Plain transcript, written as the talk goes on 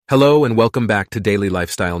Hello and welcome back to Daily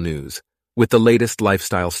Lifestyle News, with the latest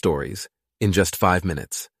lifestyle stories, in just 5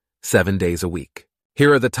 minutes, 7 days a week.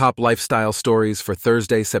 Here are the top lifestyle stories for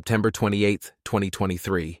Thursday, September 28th,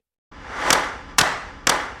 2023.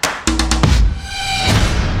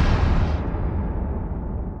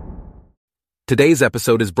 Today's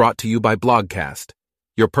episode is brought to you by Blogcast,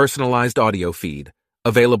 your personalized audio feed,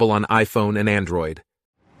 available on iPhone and Android.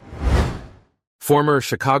 Former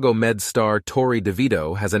Chicago Med star Torrey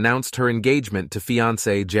DeVitto has announced her engagement to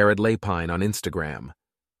fiancé Jared Lapine on Instagram.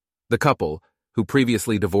 The couple, who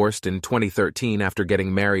previously divorced in 2013 after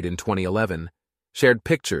getting married in 2011, shared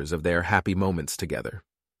pictures of their happy moments together.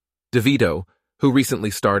 DeVitto, who recently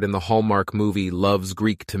starred in the Hallmark movie Love's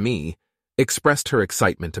Greek to Me, expressed her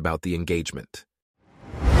excitement about the engagement.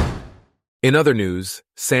 In other news,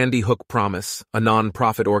 Sandy Hook Promise, a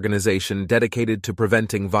non-profit organization dedicated to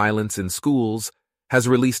preventing violence in schools, has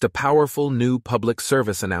released a powerful new public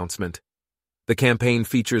service announcement. The campaign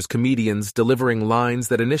features comedians delivering lines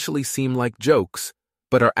that initially seem like jokes,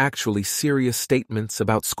 but are actually serious statements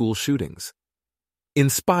about school shootings.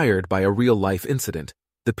 Inspired by a real-life incident,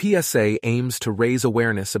 the PSA aims to raise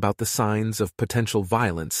awareness about the signs of potential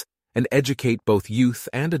violence and educate both youth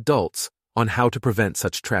and adults on how to prevent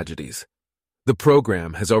such tragedies. The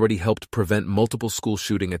program has already helped prevent multiple school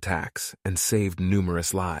shooting attacks and saved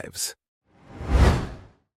numerous lives.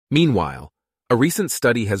 Meanwhile, a recent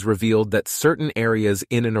study has revealed that certain areas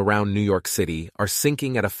in and around New York City are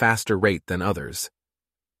sinking at a faster rate than others.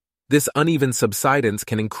 This uneven subsidence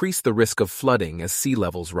can increase the risk of flooding as sea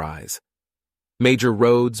levels rise. Major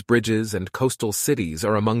roads, bridges, and coastal cities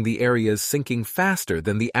are among the areas sinking faster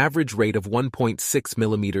than the average rate of 1.6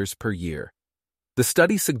 millimeters per year. The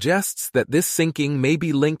study suggests that this sinking may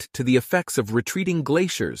be linked to the effects of retreating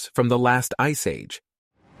glaciers from the last ice age.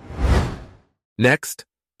 Next,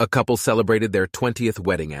 a couple celebrated their 20th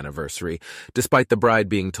wedding anniversary, despite the bride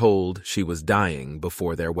being told she was dying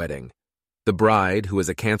before their wedding. The bride, who is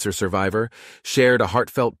a cancer survivor, shared a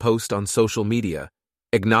heartfelt post on social media,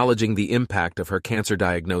 acknowledging the impact of her cancer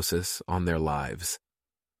diagnosis on their lives.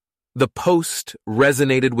 The post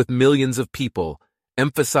resonated with millions of people,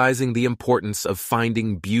 emphasizing the importance of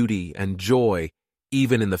finding beauty and joy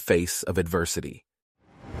even in the face of adversity.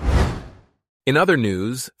 In other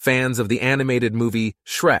news, fans of the animated movie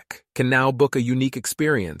Shrek can now book a unique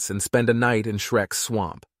experience and spend a night in Shrek's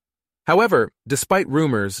swamp. However, despite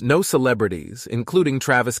rumors, no celebrities, including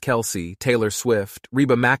Travis Kelce, Taylor Swift,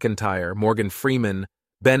 Reba McEntire, Morgan Freeman,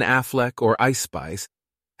 Ben Affleck, or Ice Spice,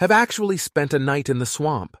 have actually spent a night in the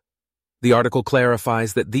swamp. The article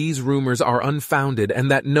clarifies that these rumors are unfounded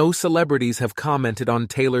and that no celebrities have commented on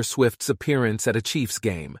Taylor Swift's appearance at a Chiefs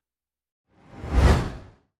game.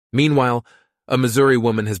 Meanwhile, a Missouri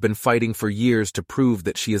woman has been fighting for years to prove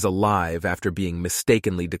that she is alive after being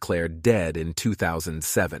mistakenly declared dead in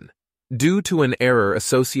 2007. Due to an error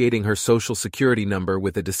associating her Social Security number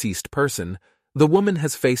with a deceased person, the woman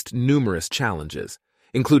has faced numerous challenges,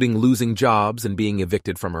 including losing jobs and being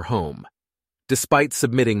evicted from her home. Despite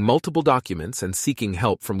submitting multiple documents and seeking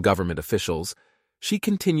help from government officials, she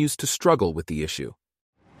continues to struggle with the issue.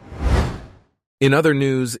 In other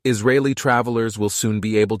news, Israeli travelers will soon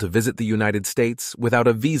be able to visit the United States without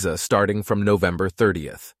a visa starting from November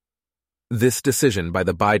 30th. This decision by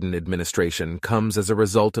the Biden administration comes as a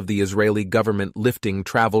result of the Israeli government lifting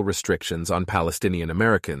travel restrictions on Palestinian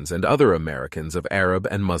Americans and other Americans of Arab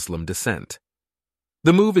and Muslim descent.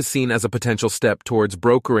 The move is seen as a potential step towards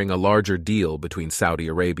brokering a larger deal between Saudi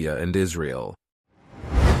Arabia and Israel.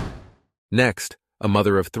 Next, a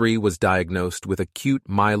mother of 3 was diagnosed with acute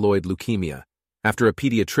myeloid leukemia after a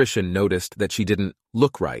pediatrician noticed that she didn't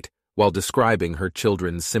look right while describing her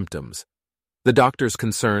children's symptoms. The doctor's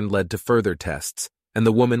concern led to further tests, and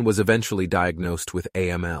the woman was eventually diagnosed with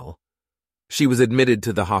AML. She was admitted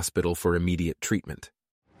to the hospital for immediate treatment.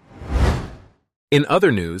 In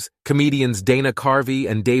other news, comedians Carvey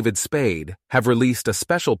and David Spade have released a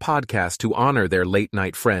special podcast to honor their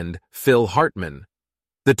late-night friend, Phil Hartman.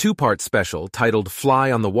 The 2-part special, titled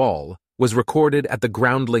Fly on the Wall, was recorded at the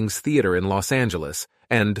Groundlings Theater in Los Angeles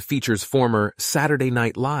and features former Saturday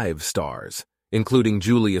Night Live stars, including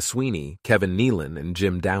Julia Sweeney, Kevin Nealon, and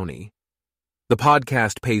Jim Downey. The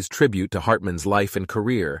podcast pays tribute to Hartman's life and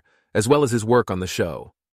career, as well as his work on the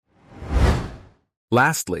show.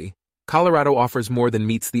 Lastly, Colorado offers more than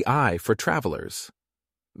meets the eye for travelers.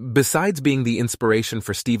 Besides being the inspiration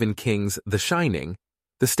for Stephen King's The Shining,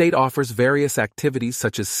 the state offers various activities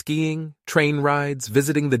such as skiing, train rides,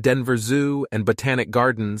 visiting the Denver Zoo and Botanic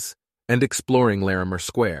Gardens, and exploring Larimer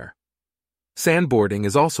Square. Sandboarding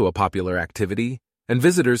is also a popular activity, and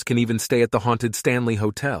visitors can even stay at the haunted Stanley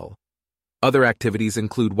Hotel. Other activities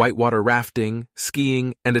include whitewater rafting,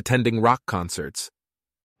 skiing, and attending rock concerts.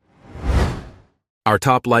 Our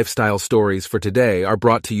top lifestyle stories for today are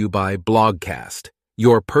brought to you by Blogcast,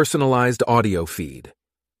 your personalized audio feed.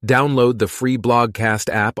 Download the free Blogcast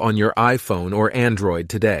app on your iPhone or Android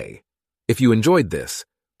today. If you enjoyed this,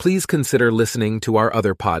 please consider listening to our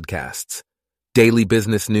other podcasts: Daily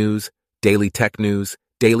Business News, Daily Tech News,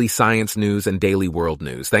 Daily Science News, and Daily World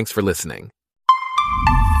News. Thanks for listening.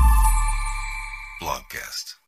 Blogcast.